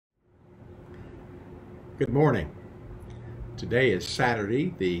Good morning. Today is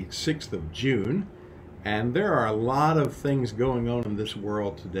Saturday, the 6th of June, and there are a lot of things going on in this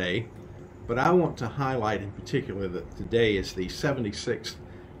world today, but I want to highlight in particular that today is the 76th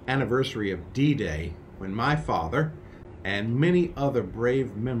anniversary of D-Day, when my father and many other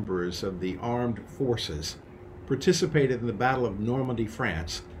brave members of the armed forces participated in the Battle of Normandy,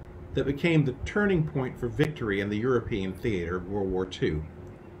 France, that became the turning point for victory in the European theater of World War II.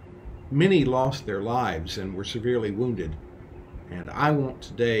 Many lost their lives and were severely wounded, and I want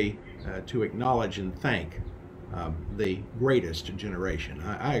today to acknowledge and thank the greatest generation.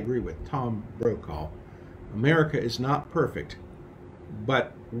 I agree with Tom Brokaw. America is not perfect,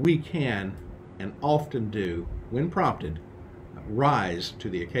 but we can and often do, when prompted, rise to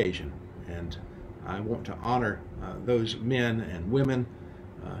the occasion. And I want to honor those men and women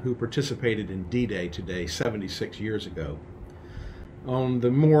who participated in D-Day today, 76 years ago. On the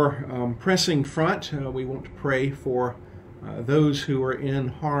more pressing front, we want to pray for those who are in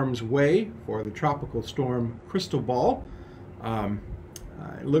harm's way for the tropical storm Cristobal.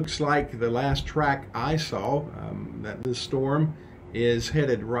 It looks like the last track I saw that this storm is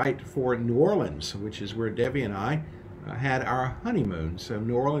headed right for New Orleans, which is where Debbie and I had our honeymoon. So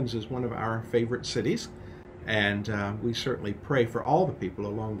New Orleans is one of our favorite cities, and we certainly pray for all the people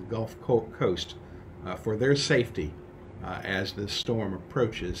along the Gulf Coast for their safety as this storm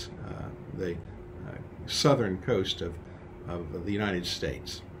approaches the southern coast of the United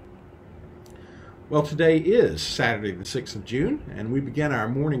States. Well, today is Saturday the 6th of June, and we begin our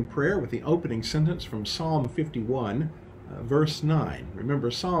morning prayer with the opening sentence from Psalm 51, verse 9. Remember,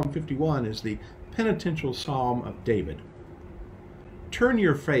 Psalm 51 is the penitential psalm of David. Turn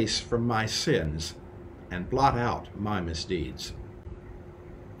your face from my sins and blot out my misdeeds.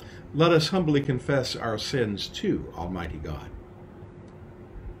 Let us humbly confess our sins to Almighty God.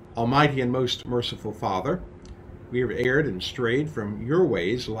 Almighty and most merciful Father, we have erred and strayed from your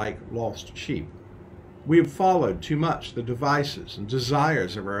ways like lost sheep. We have followed too much the devices and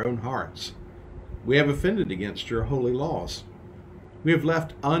desires of our own hearts. We have offended against your holy laws. We have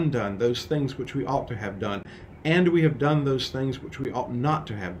left undone those things which we ought to have done, and we have done those things which we ought not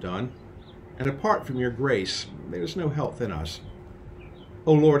to have done. And apart from your grace, there is no health in us.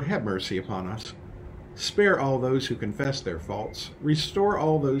 O Lord, have mercy upon us. Spare all those who confess their faults. Restore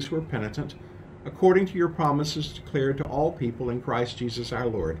all those who are penitent, according to your promises declared to all people in Christ Jesus our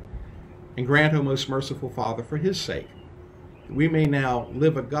Lord. And grant, O most merciful Father, for his sake, that we may now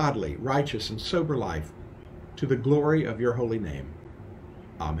live a godly, righteous, and sober life to the glory of your holy name.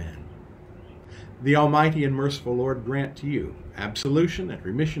 Amen. The Almighty and merciful Lord grant to you absolution and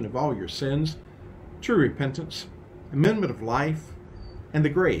remission of all your sins, true repentance, amendment of life, and the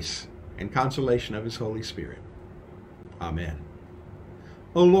grace and consolation of his Holy Spirit. Amen.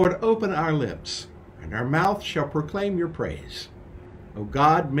 O Lord, open our lips, and our mouth shall proclaim your praise. O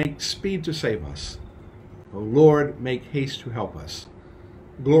God, make speed to save us. O Lord, make haste to help us.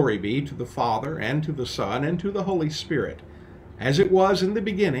 Glory be to the Father, and to the Son, and to the Holy Spirit, as it was in the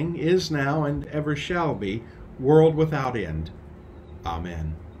beginning, is now, and ever shall be, world without end.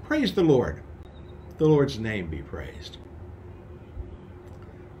 Amen. Praise the Lord. The Lord's name be praised.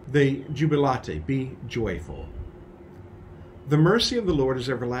 The Jubilate, be joyful. The mercy of the Lord is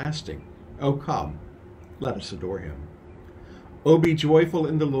everlasting. O come, let us adore him. O be joyful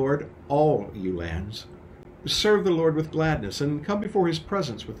in the Lord, all you lands. Serve the Lord with gladness, and come before his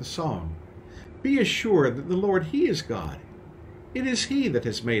presence with a song. Be assured that the Lord, he is God. It is he that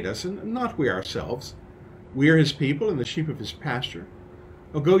has made us, and not we ourselves. We are his people and the sheep of his pasture.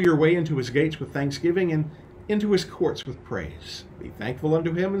 O go your way into his gates with thanksgiving, and into his courts with praise. Be thankful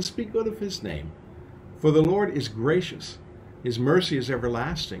unto him, and speak good of his name. For the Lord is gracious, his mercy is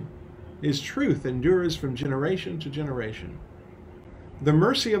everlasting, his truth endures from generation to generation. The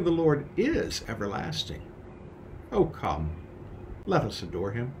mercy of the Lord is everlasting. O come, let us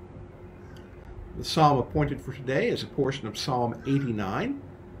adore him. The psalm appointed for today is a portion of Psalm 89,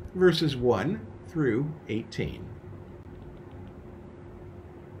 verses 1 through 18.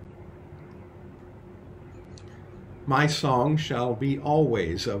 My song shall be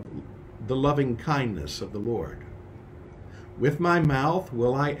always of the loving kindness of the Lord. With my mouth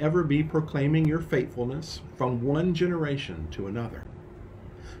will I ever be proclaiming your faithfulness from one generation to another.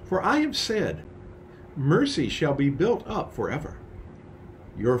 For I have said, mercy shall be built up forever.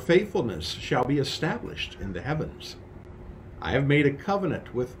 Your faithfulness shall be established in the heavens. I have made a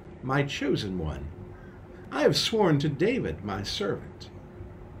covenant with my chosen one. I have sworn to David, my servant.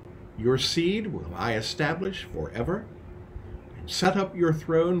 Your seed will I establish forever, and set up your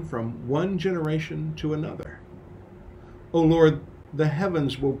throne from one generation to another. O Lord, the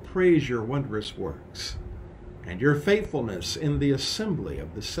heavens will praise your wondrous works. and your faithfulness in the assembly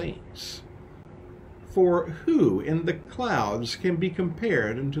of the saints. For who in the clouds can be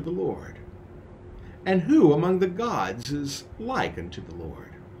compared unto the Lord? And who among the gods is like unto the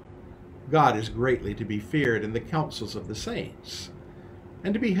Lord? God is greatly to be feared in the councils of the saints,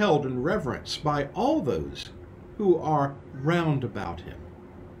 and to be held in reverence by all those who are round about him.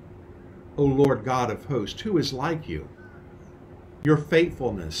 O Lord God of hosts, who is like you? Your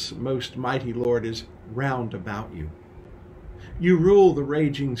faithfulness, most mighty Lord, is round about you. You rule the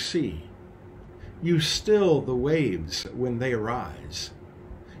raging sea. You still the waves when they arise.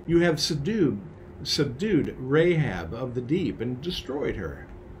 You have subdued Rahab of the deep and destroyed her.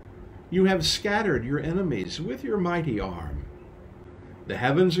 You have scattered your enemies with your mighty arm. The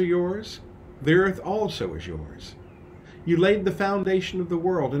heavens are yours, the earth also is yours. You laid the foundation of the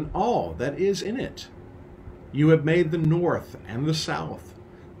world and all that is in it. You have made the north and the south.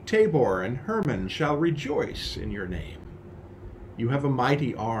 Tabor and Hermon shall rejoice in your name. You have a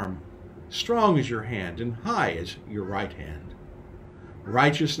mighty arm, strong is your hand, and high is your right hand.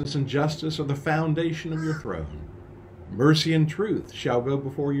 Righteousness and justice are the foundation of your throne. Mercy and truth shall go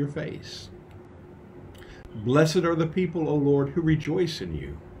before your face. Blessed are the people, O Lord, who rejoice in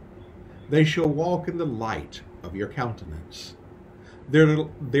you. They shall walk in the light of your countenance.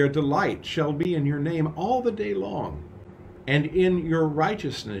 Their delight shall be in your name all the day long, and in your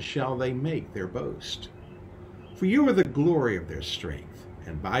righteousness shall they make their boast. For you are the glory of their strength,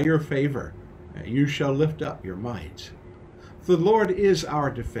 and by your favor you shall lift up your might. The Lord is our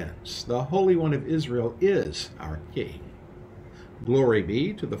defense. The Holy One of Israel is our King. Glory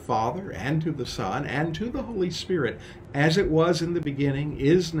be to the Father, and to the Son, and to the Holy Spirit, as it was in the beginning,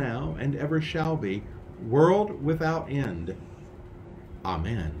 is now, and ever shall be, world without end.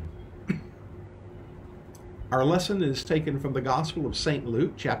 Amen. Our lesson is taken from the Gospel of St.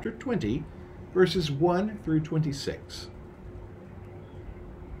 Luke, chapter 20, verses 1 through 26.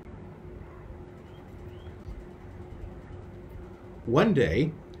 One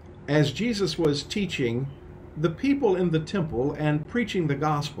day, as Jesus was teaching the people in the temple and preaching the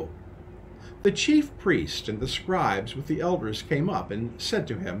gospel, the chief priests and the scribes with the elders came up and said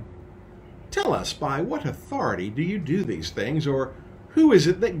to him, "Tell us, by what authority do you do these things, or who is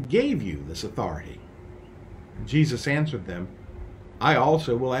it that gave you this authority?" And Jesus answered them, "I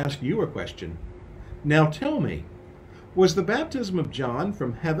also will ask you a question. Now tell me, was the baptism of John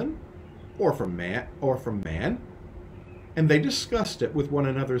from heaven, or from man?" And they discussed it with one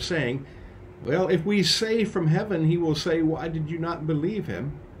another, saying, "Well, if we say from heaven, he will say, 'Why did you not believe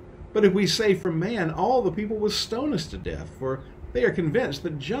him?' But if we say from man, all the people will stone us to death, for they are convinced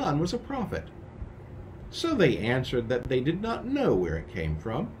that John was a prophet." So they answered that they did not know where it came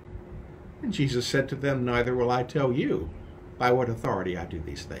from. And Jesus said to them, "Neither will I tell you by what authority I do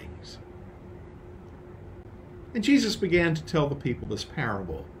these things." And Jesus began to tell the people this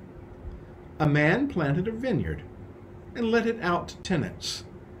parable. A man planted a vineyard and let it out to tenants,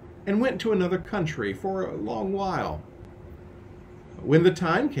 and went to another country for a long while. When the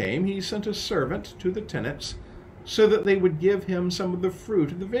time came, he sent a servant to the tenants so that they would give him some of the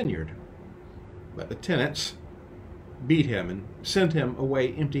fruit of the vineyard. But the tenants beat him and sent him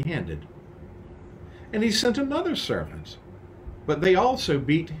away empty-handed. And he sent another servant, but they also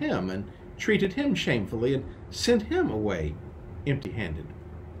beat him and treated him shamefully and sent him away empty-handed.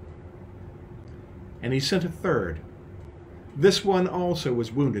 And he sent a third. This one also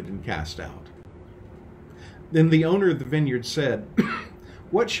was wounded and cast out. Then the owner of the vineyard said,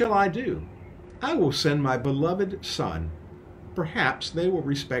 "What shall I do? I will send my beloved son. Perhaps they will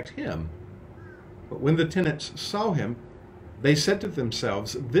respect him." But when the tenants saw him, they said to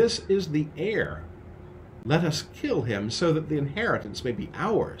themselves, "This is the heir. Let us kill him so that the inheritance may be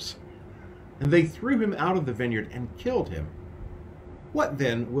ours." And they threw him out of the vineyard and killed him. What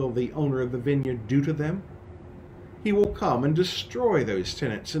then will the owner of the vineyard do to them? He will come and destroy those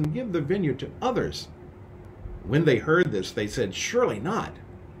tenants and give the vineyard to others. When they heard this, they said, "Surely not."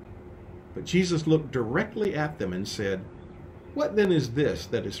 But Jesus looked directly at them and said, "What then is this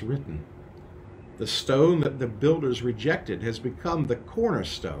that is written? The stone that the builders rejected has become the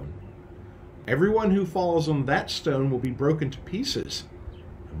cornerstone. Everyone who falls on that stone will be broken to pieces,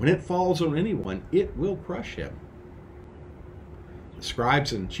 and when it falls on anyone, it will crush him." The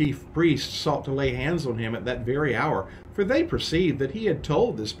scribes and chief priests sought to lay hands on him at that very hour, for they perceived that he had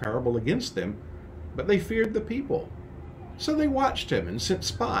told this parable against them, but they feared the people. So they watched him and sent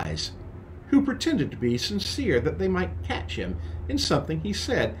spies, who pretended to be sincere, that they might catch him in something he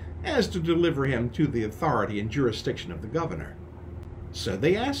said, as to deliver him to the authority and jurisdiction of the governor. So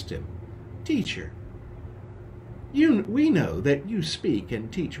they asked him, "Teacher, we know that you speak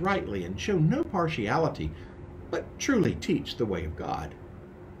and teach rightly and show no partiality, but truly teach the way of God.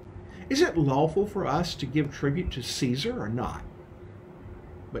 Is it lawful for us to give tribute to Caesar or not?"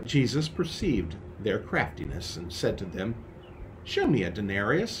 But Jesus perceived their craftiness and said to them, "Show me a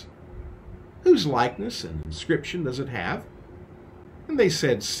denarius. Whose likeness and inscription does it have?" And they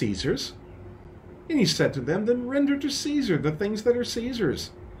said, "Caesar's." And he said to them, "Then render to Caesar the things that are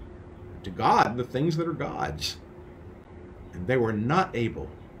Caesar's, to God the things that are God's." And they were not able,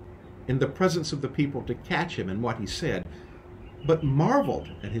 in the presence of the people, to catch him in what he said, but marveled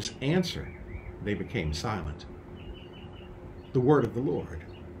at his answer. They became silent. The word of the Lord.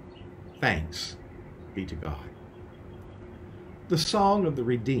 Thanks be to God. The song of the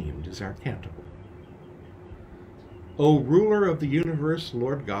redeemed is our canticle. O ruler of the universe,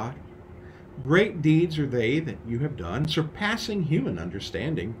 Lord God, great deeds are they that you have done, surpassing human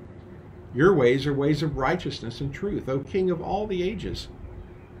understanding. Your ways are ways of righteousness and truth, O King of all the ages.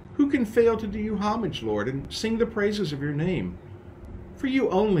 Who can fail to do you homage, Lord, and sing the praises of your name? For you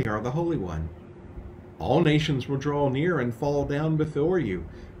only are the Holy One. All nations will draw near and fall down before you,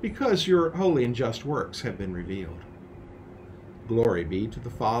 because your holy and just works have been revealed. Glory be to the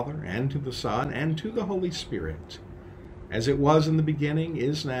Father, and to the Son, and to the Holy Spirit, as it was in the beginning,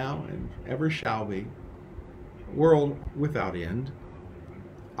 is now, and ever shall be, world without end.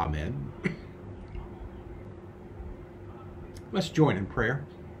 Amen. Let's join in prayer.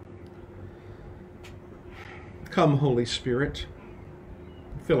 Come, Holy Spirit,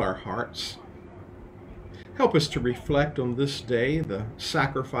 fill our hearts. Help us to reflect on this day the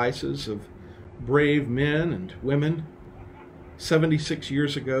sacrifices of brave men and women 76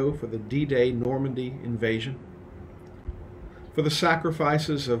 years ago for the D-Day Normandy invasion, for the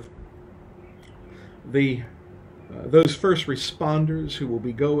sacrifices of those first responders who will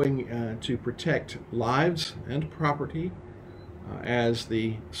be going to protect lives and property as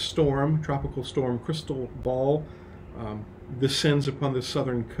the tropical storm Crystal Ball, descends upon the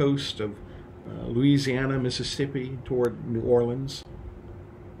southern coast of Louisiana, Mississippi, toward New Orleans.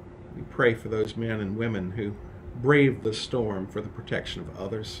 We pray for those men and women who braved the storm for the protection of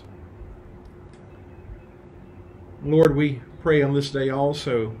others. Lord, we pray on this day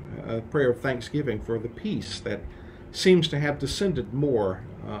also a prayer of thanksgiving for the peace that seems to have descended more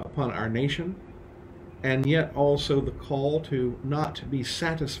upon our nation, and yet also the call to not be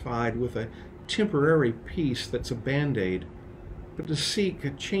satisfied with a temporary peace that's a band-aid, but to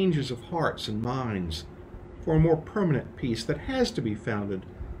seek changes of hearts and minds for a more permanent peace that has to be founded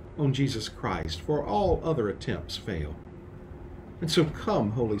on Jesus Christ, for all other attempts fail. And so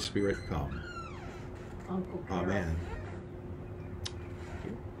come, Holy Spirit, come. Amen.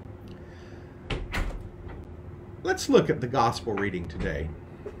 Let's look at the gospel reading today.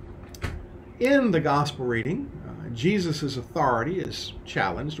 In the gospel reading, Jesus' authority is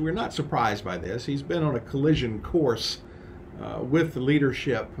challenged. We're not surprised by this. He's been on a collision course with the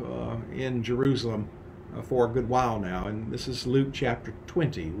leadership in Jerusalem for a good while now, and this is Luke chapter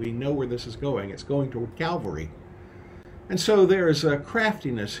 20. We know where this is going. It's going toward Calvary. And so there's a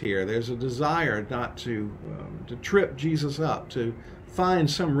craftiness here. There's a desire not to trip Jesus up, to find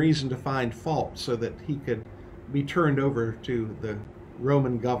some reason to find fault so that he could be turned over to the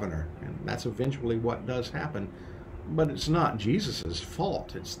Roman governor. And that's eventually what does happen. But it's not Jesus'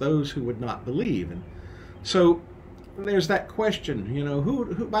 fault. It's those who would not believe. And so there's that question,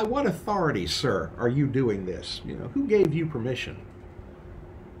 who by what authority, sir, are you doing this? Who gave you permission?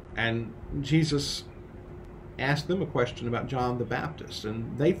 And Jesus asked them a question about John the Baptist,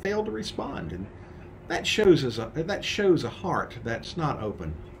 and they failed to respond. And that shows a heart that's not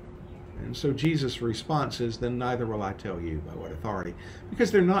open. And so Jesus' response is, then neither will I tell you by what authority.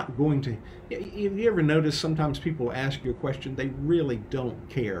 Because they're not going to. Have you ever noticed sometimes people ask you a question, they really don't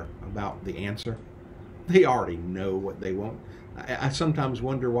care about the answer? They already know what they want. I sometimes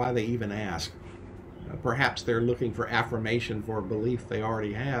wonder why they even ask. Perhaps they're looking for affirmation for a belief they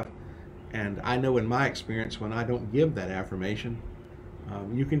already have. And I know in my experience, when I don't give that affirmation,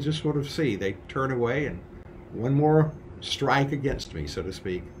 you can just sort of see they turn away and one more strike against me, so to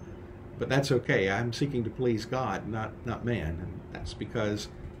speak. But that's okay. I'm seeking to please God, not man. And that's because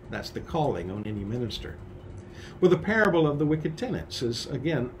that's the calling on any minister. Well, the parable of the wicked tenants is,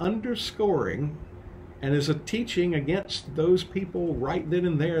 again, underscoring and is a teaching against those people right then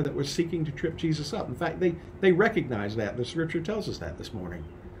and there that were seeking to trip Jesus up. In fact, they recognize that. The scripture tells us that this morning.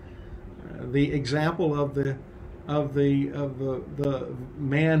 The example of the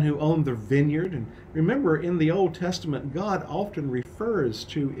man who owned the vineyard. And remember, in the Old Testament, God often refers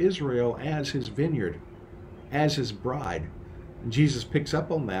to Israel as his vineyard, as his bride. And Jesus picks up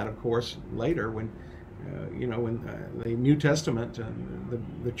on that, of course, later when, in the New Testament,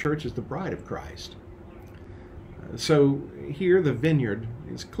 the church is the bride of Christ. So here the vineyard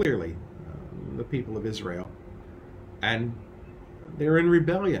is clearly the people of Israel, and they're in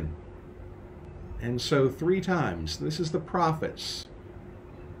rebellion. And so 3 times, this is the prophets.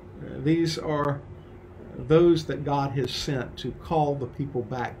 These are those that God has sent to call the people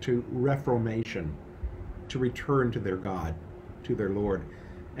back to reformation, to return to their God, to their Lord.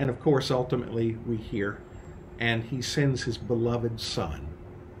 And of course, ultimately, we hear, and he sends his beloved Son.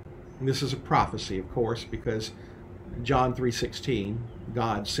 And this is a prophecy, of course, because John 3:16,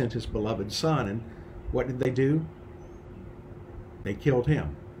 God sent his beloved Son, and what did they do? They killed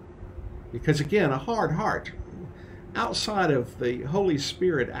him. Because again, a hard heart, outside of the Holy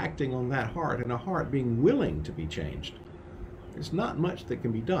Spirit acting on that heart and a heart being willing to be changed, there's not much that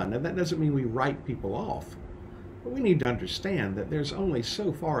can be done. Now, that doesn't mean we write people off, but we need to understand that there's only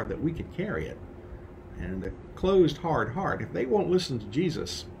so far that we could carry it. And a closed, hard heart, if they won't listen to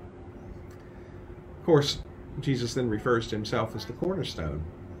Jesus, of course, Jesus then refers to himself as the cornerstone,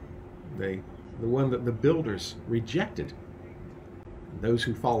 the one that the builders rejected. Those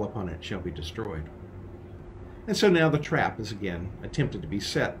who fall upon it shall be destroyed. And so now the trap is again attempted to be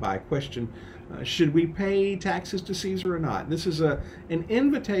set by a question, should we pay taxes to Caesar or not? This is an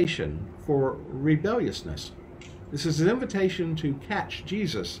invitation for rebelliousness. This is an invitation to catch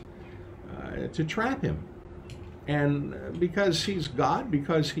Jesus, to trap him. And because he's God,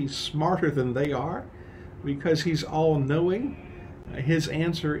 because he's smarter than they are, because he's all-knowing, his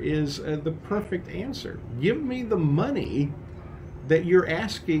answer is the perfect answer. Give me the money that you're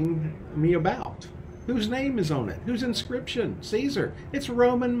asking me about. Whose name is on it? Whose inscription? Caesar. It's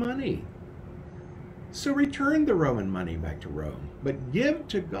Roman money. So return the Roman money back to Rome, but give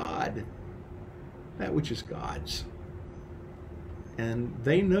to God that which is God's. And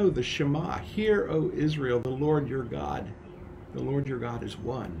they know the Shema. Hear, O Israel, the Lord your God. The Lord your God is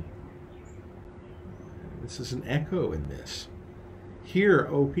one. This is an echo in this. Hear,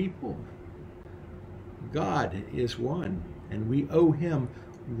 O people, God is one, and we owe him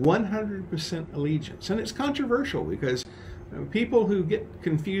 100% allegiance. And it's controversial because people who get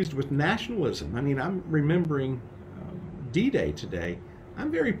confused with nationalism, I mean, I'm remembering D-Day today.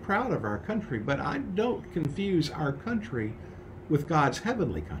 I'm very proud of our country, but I don't confuse our country with God's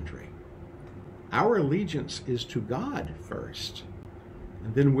heavenly country. Our allegiance is to God first.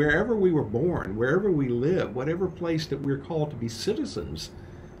 And then wherever we were born, wherever we live, whatever place that we're called to be citizens,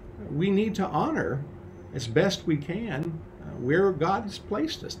 we need to honor as best we can where God has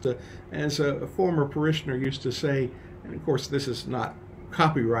placed us. As a former parishioner used to say, and of course this is not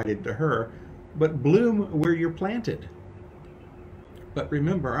copyrighted to her, but bloom where you're planted. But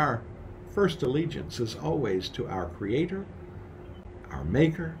remember, our first allegiance is always to our Creator, our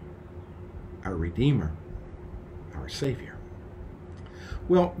Maker, our Redeemer, our Savior.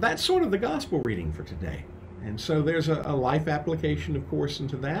 Well, that's sort of the gospel reading for today. And so there's a life application, of course,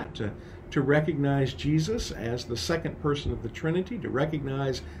 into that, to recognize Jesus as the second person of the Trinity, to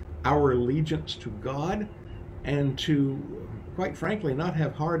recognize our allegiance to God, and to, quite frankly, not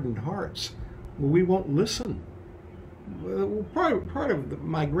have hardened hearts. We won't listen. Part of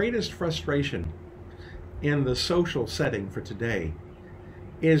my greatest frustration in the social setting for today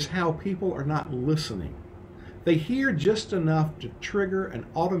is how people are not listening. They hear just enough to trigger an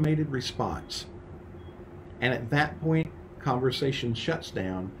automated response. And at that point, conversation shuts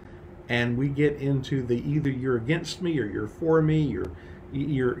down, and we get into the either you're against me or you're for me.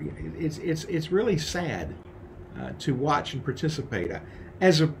 It's really sad to watch and participate.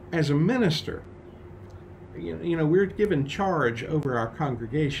 As a minister, you know, we're given charge over our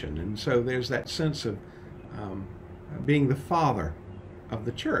congregation, and so there's that sense of being the father of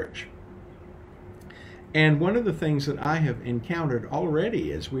the church. And one of the things that I have encountered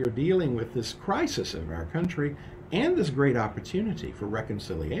already as we are dealing with this crisis of our country and this great opportunity for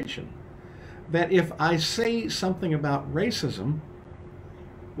reconciliation, that if I say something about racism,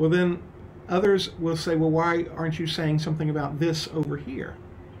 well then others will say, well, why aren't you saying something about this over here?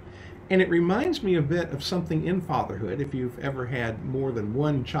 And it reminds me a bit of something in fatherhood. If you've ever had more than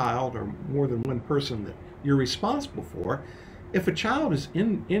one child or more than one person that you're responsible for, if a child is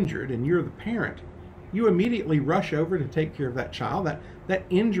injured and you're the parent, you immediately rush over to take care of that child. That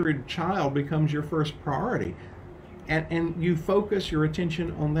injured child becomes your first priority, and you focus your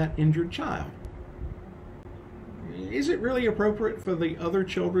attention on that injured child. Is it really appropriate for the other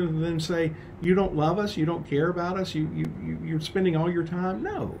children to then say, you don't love us, you don't care about us, you're spending all your time?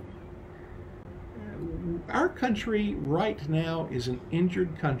 No. Our country right now is an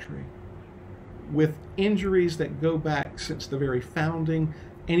injured country with injuries that go back since the very founding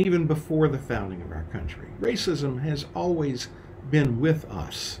and even before the founding of our country. Racism has always been with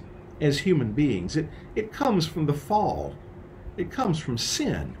us as human beings. It comes from the fall. It comes from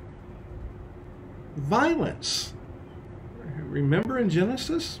sin. Violence. Remember in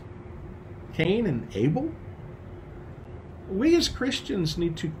Genesis? Cain and Abel? We as Christians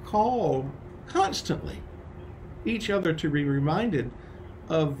need to call constantly each other to be reminded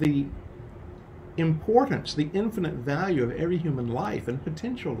of the importance, the infinite value of every human life and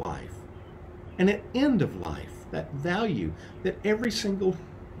potential life, and an end of life, that value that every single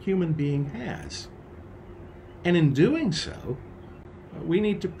human being has. And in doing so, we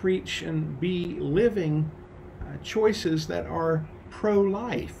need to preach and be living choices that are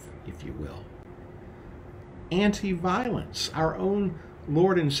pro-life, if you will. Anti-violence. Our own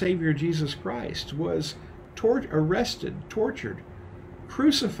Lord and Savior Jesus Christ was arrested, tortured,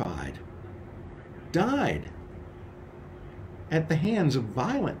 crucified, died at the hands of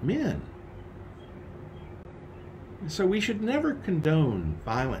violent men. So we should never condone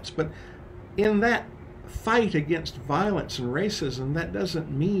violence, but in that fight against violence and racism, that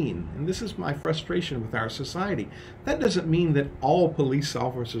doesn't mean, and this is my frustration with our society, that doesn't mean that all police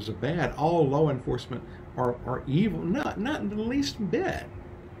officers are bad, all law enforcement are evil. Not in the least bit.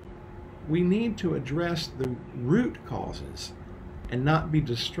 We need to address the root causes and not be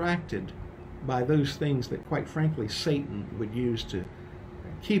distracted by those things that, quite frankly, Satan would use to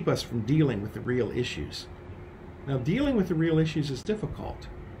keep us from dealing with the real issues. Now, dealing with the real issues is difficult,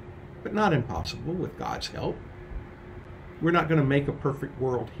 but not impossible with God's help. We're not going to make a perfect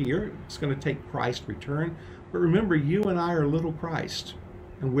world here. It's going to take Christ's return. But remember, you and I are little Christ.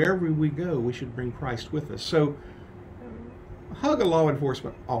 And wherever we go, we should bring Christ with us. So hug a law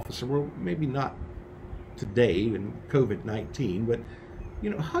enforcement officer. Well, maybe not today in COVID-19, but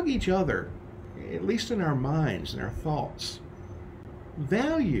hug each other, at least in our minds and our thoughts.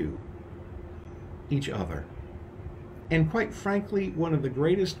 Value each other. And quite frankly, one of the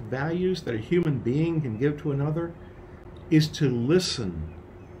greatest values that a human being can give to another is to listen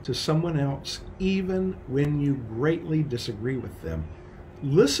to someone else, even when you greatly disagree with them.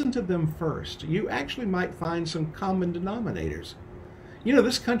 Listen to them first. You actually might find some common denominators.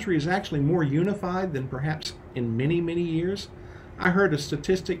 This country is actually more unified than perhaps in many, many years. I heard a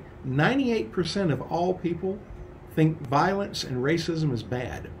statistic, 98% of all people think violence and racism is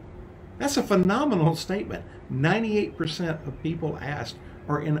bad. That's a phenomenal statement. 98% of people asked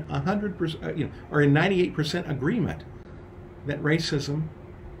are in 100%, are in 98% agreement that racism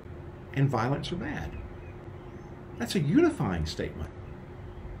and violence are bad. That's a unifying statement.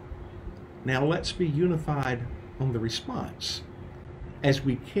 Now let's be unified on the response as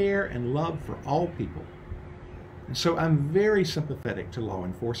we care and love for all people. And so I'm very sympathetic to law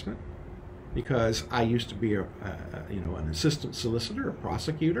enforcement because I used to be an assistant solicitor, a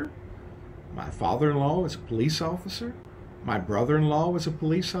prosecutor. My father-in-law was a police officer. My brother-in-law was a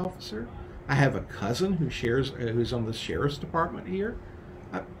police officer. I have a cousin who's on the sheriff's department here.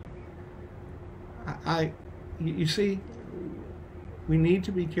 You see, we need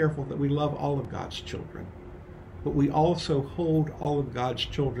to be careful that we love all of God's children, but we also hold all of God's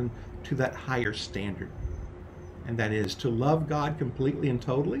children to that higher standard, and that is to love God completely and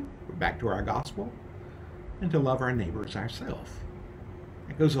totally, back to our gospel, and to love our neighbors ourselves.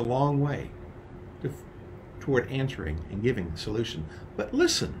 It goes a long way toward answering and giving the solution. But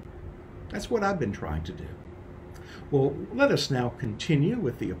listen, that's what I've been trying to do. Well, let us now continue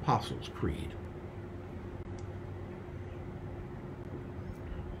with the Apostles' Creed.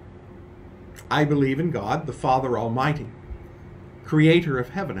 I believe in God, the Father Almighty, creator of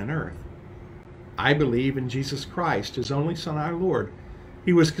heaven and earth. I believe in Jesus Christ, his only Son, our Lord.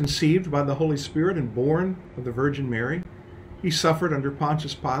 He was conceived by the Holy Spirit and born of the Virgin Mary. He suffered under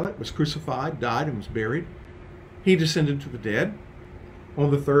Pontius Pilate, was crucified, died, and was buried. He descended to the dead. On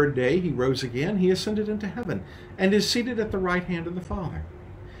the third day he rose again. He ascended into heaven and is seated at the right hand of the Father.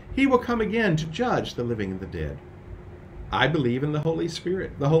 He will come again to judge the living and the dead. I believe in the Holy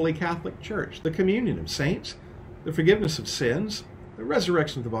Spirit, the Holy Catholic Church, the communion of saints, the forgiveness of sins, the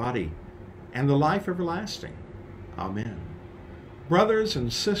resurrection of the body, and the life everlasting. Amen. Brothers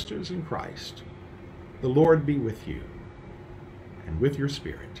and sisters in Christ, the Lord be with you and with your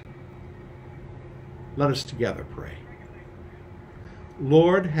spirit. Let us together pray.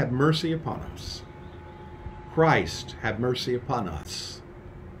 Lord, have mercy upon us. Christ, have mercy upon us.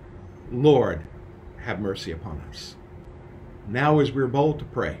 Lord, have mercy upon us. Now as we're bold to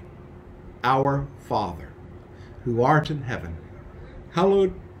pray, Our Father, who art in heaven,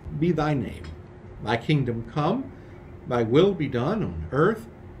 hallowed be thy name. Thy kingdom come, thy will be done on earth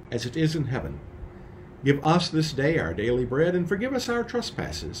as it is in heaven. Give us this day our daily bread, and forgive us our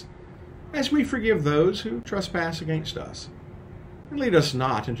trespasses, as we forgive those who trespass against us. And lead us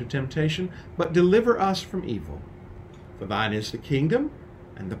not into temptation, but deliver us from evil. For thine is the kingdom,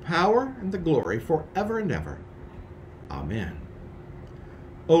 and the power, and the glory, forever and ever. Amen.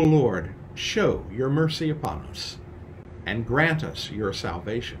 O Lord, show your mercy upon us, and grant us your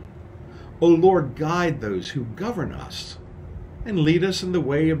salvation. O Lord, guide those who govern us, and lead us in the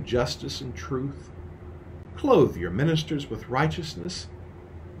way of justice and truth. Clothe your ministers with righteousness.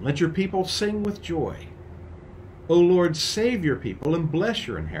 Let your people sing with joy. O Lord, save your people and bless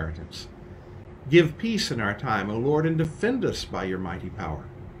your inheritance. Give peace in our time, O Lord, and defend us by your mighty power.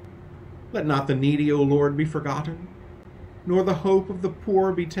 Let not the needy, O Lord, be forgotten, nor the hope of the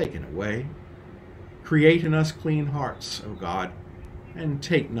poor be taken away. Create in us clean hearts, O God, and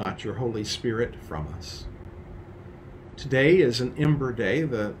take not your Holy Spirit from us. Today is an Ember Day,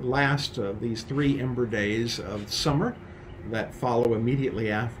 the last of these 3 Ember Days of summer that follow immediately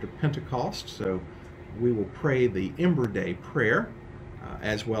after Pentecost. So we will pray the Ember Day prayer,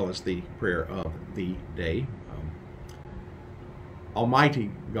 as well as the prayer of the day.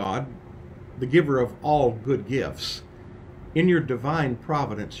 Almighty God, the giver of all good gifts, in your divine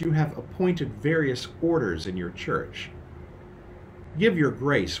providence you have appointed various orders in your church. Give your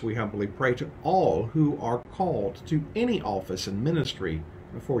grace, we humbly pray, to all who are called to any office and ministry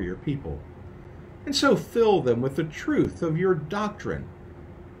before your people, and so fill them with the truth of your doctrine,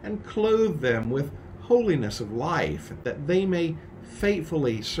 and clothe them with holiness of life, that they may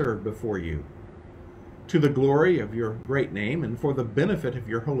faithfully serve before you, to the glory of your great name and for the benefit of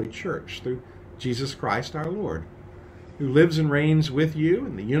your holy church, through Jesus Christ our Lord, who lives and reigns with you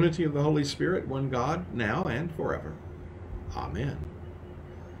in the unity of the Holy Spirit, one God, now and forever. Amen.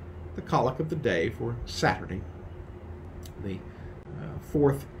 The collect of the day for Saturday, the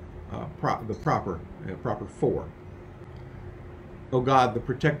proper 4. O God, the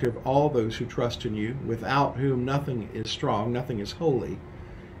protector of all those who trust in you, without whom nothing is strong, nothing is holy,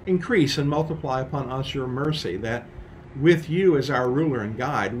 increase and multiply upon us your mercy, that with you as our ruler and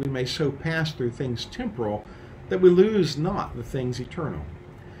guide, we may so pass through things temporal that we lose not the things eternal.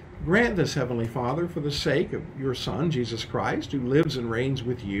 Grant this, Heavenly Father, for the sake of your Son, Jesus Christ, who lives and reigns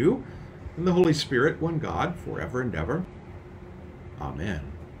with you and the Holy Spirit, one God, forever and ever.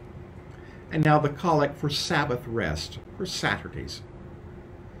 Amen. And now the collect for Sabbath rest, for Saturdays.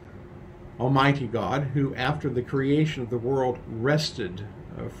 Almighty God, who after the creation of the world rested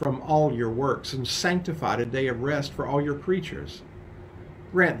from all your works and sanctified a day of rest for all your creatures,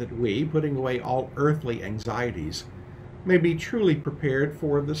 grant that we, putting away all earthly anxieties, may be truly prepared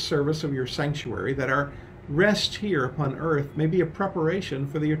for the service of your sanctuary, that our rest here upon earth may be a preparation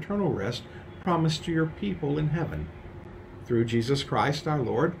for the eternal rest promised to your people in heaven. Through Jesus Christ our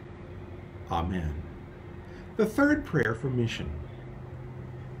Lord. Amen. The third prayer for mission.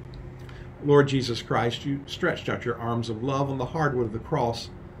 Lord Jesus Christ, you stretched out your arms of love on the hardwood of the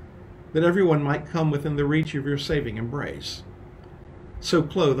cross, that everyone might come within the reach of your saving embrace. So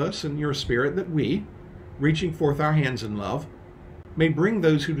clothe us in your Spirit, that we, reaching forth our hands in love, may bring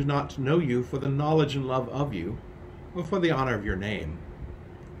those who do not know you for the knowledge and love of you, or for the honor of your name.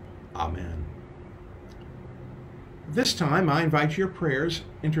 Amen. This time I invite your prayers,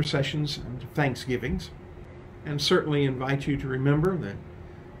 intercessions, and thanksgivings, and certainly invite you to remember that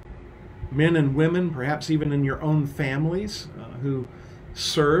men and women, perhaps even in your own families, who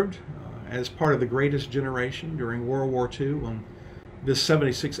served as part of the greatest generation during World War II on this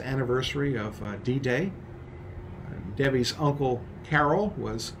 76th anniversary of D-Day. Debbie's uncle Carol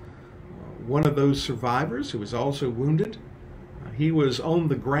was one of those survivors who was also wounded. He was on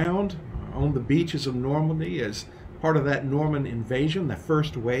the ground, on the beaches of Normandy as part of that Norman invasion, the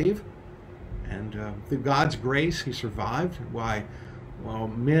first wave. And through God's grace, he survived, while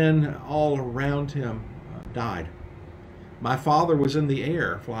men all around him died. My father was in the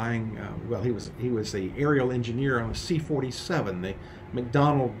air flying, he was the aerial engineer on a C-47, the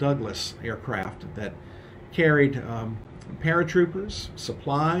McDonnell Douglas aircraft that carried paratroopers,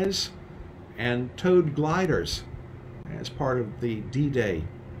 supplies, and towed gliders as part of the D-Day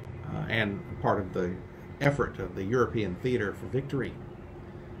and part of the effort of the European Theater for Victory.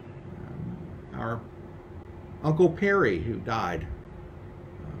 Our Uncle Perry, who died.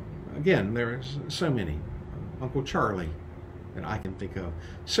 Again, there's so many. Uncle Charlie that I can think of.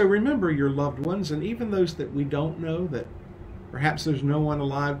 So remember your loved ones, and even those that we don't know, that perhaps there's no one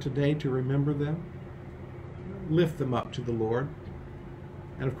alive today to remember them. Lift them up to the Lord.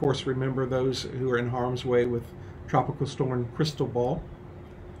 And of course, remember those who are in harm's way with Tropical Storm Cristobal.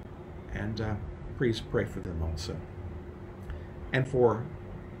 And please pray for them also. And for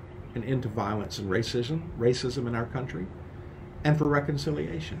an end to violence and racism in our country, and for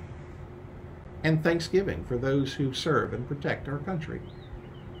reconciliation. and thanksgiving for those who serve and protect our country,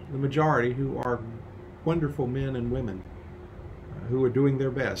 the majority who are wonderful men and women who are doing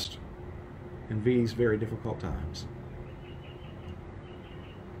their best in these very difficult times.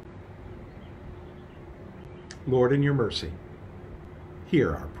 Lord, in your mercy,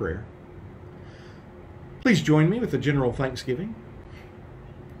 hear our prayer. Please join me with the general thanksgiving.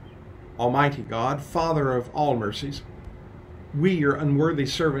 Almighty God, Father of all mercies, we, your unworthy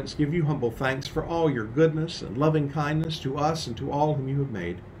servants, give you humble thanks for all your goodness and loving kindness to us and to all whom you have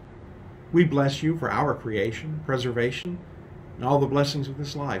made. We bless you for our creation, preservation, and all the blessings of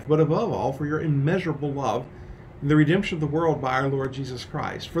this life, but above all for your immeasurable love and the redemption of the world by our Lord Jesus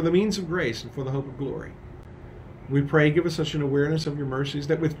Christ, for the means of grace and for the hope of glory. We pray, give us such an awareness of your mercies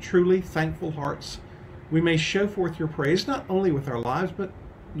that with truly thankful hearts we may show forth your praise, not only with our lives, but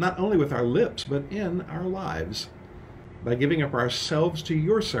not only with our lips, but in our lives, by giving up ourselves to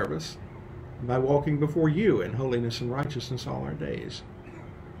your service, and by walking before you in holiness and righteousness all our days.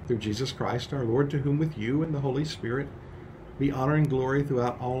 Through Jesus Christ our Lord, to whom with you and the Holy Spirit be honor and glory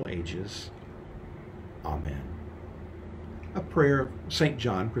throughout all ages. Amen. A prayer of St.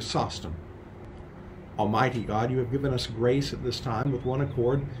 John Chrysostom. Almighty God, you have given us grace at this time with one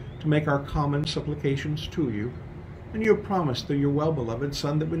accord to make our common supplications to you. And you have promised through your well-beloved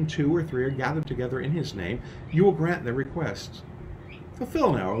Son that when 2 or 3 are gathered together in his name, you will grant their requests.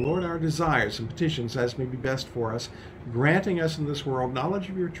 Fulfill now, O Lord, our desires and petitions as may be best for us, granting us in this world knowledge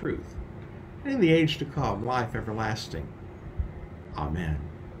of your truth, and in the age to come, life everlasting. Amen.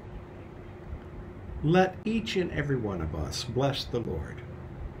 Let each and every one of us bless the Lord.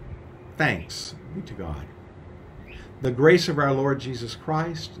 Thanks be to God. The grace of our Lord Jesus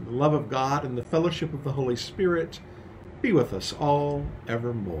Christ, the love of God, and the fellowship of the Holy Spirit be with us all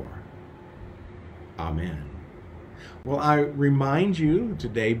evermore. Amen. Well, I remind you,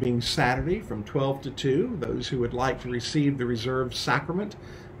 today being Saturday from 12 to 2, those who would like to receive the reserved sacrament,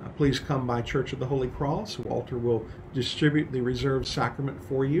 please come by Church of the Holy Cross. Walter will distribute the reserved sacrament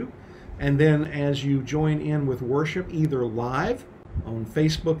for you. And then as you join in with worship, either live on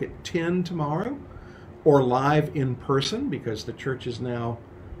Facebook at 10 tomorrow, or live in person, because the church is now,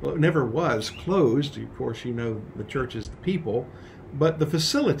 well, it never was closed. Of course, you know the church is the people, but the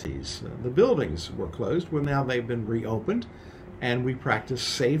facilities, the buildings were closed. Well, now they've been reopened, and we practice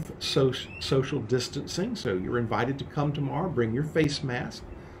safe social distancing. So you're invited to come tomorrow, bring your face mask,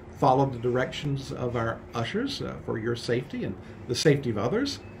 follow the directions of our ushers for your safety and the safety of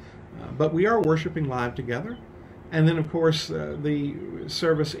others. But we are worshiping live together. And then, of course, the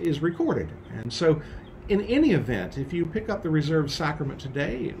service is recorded. And so in any event, if you pick up the reserved sacrament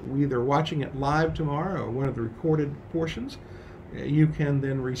today, either watching it live tomorrow or one of the recorded portions, you can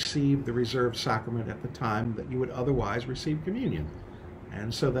then receive the reserved sacrament at the time that you would otherwise receive communion.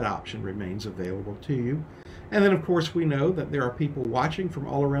 And so that option remains available to you. And then, of course, we know that there are people watching from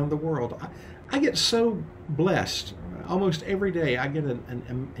all around the world. I get so blessed. Almost every day I get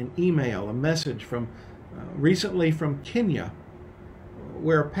an email, a message from recently from Kenya,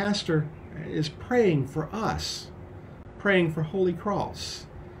 where a pastor is praying for us, praying for Holy Cross,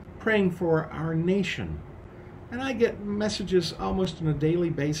 praying for our nation. And I get messages almost on a daily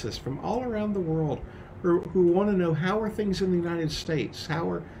basis from all around the world who want to know, how are things in the United States?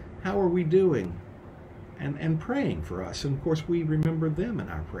 How are we doing? And praying for us. And of course, we remember them in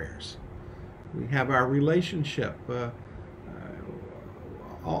our prayers. We have our relationship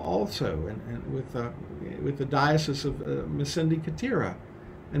also and with the Diocese of Masindi Katira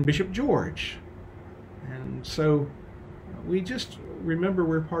and Bishop George. And so we just remember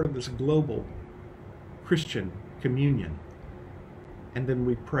we're part of this global Christian communion. And then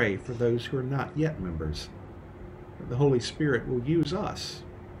we pray for those who are not yet members, that the Holy Spirit will use us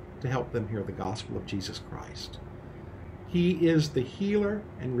to help them hear the gospel of Jesus Christ. He is the healer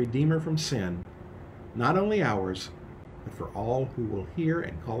and redeemer from sin, not only ours, but for all who will hear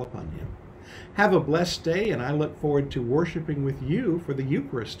and call upon him. Have a blessed day, and I look forward to worshiping with you for the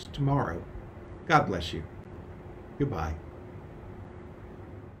Eucharist tomorrow. God bless you. Goodbye.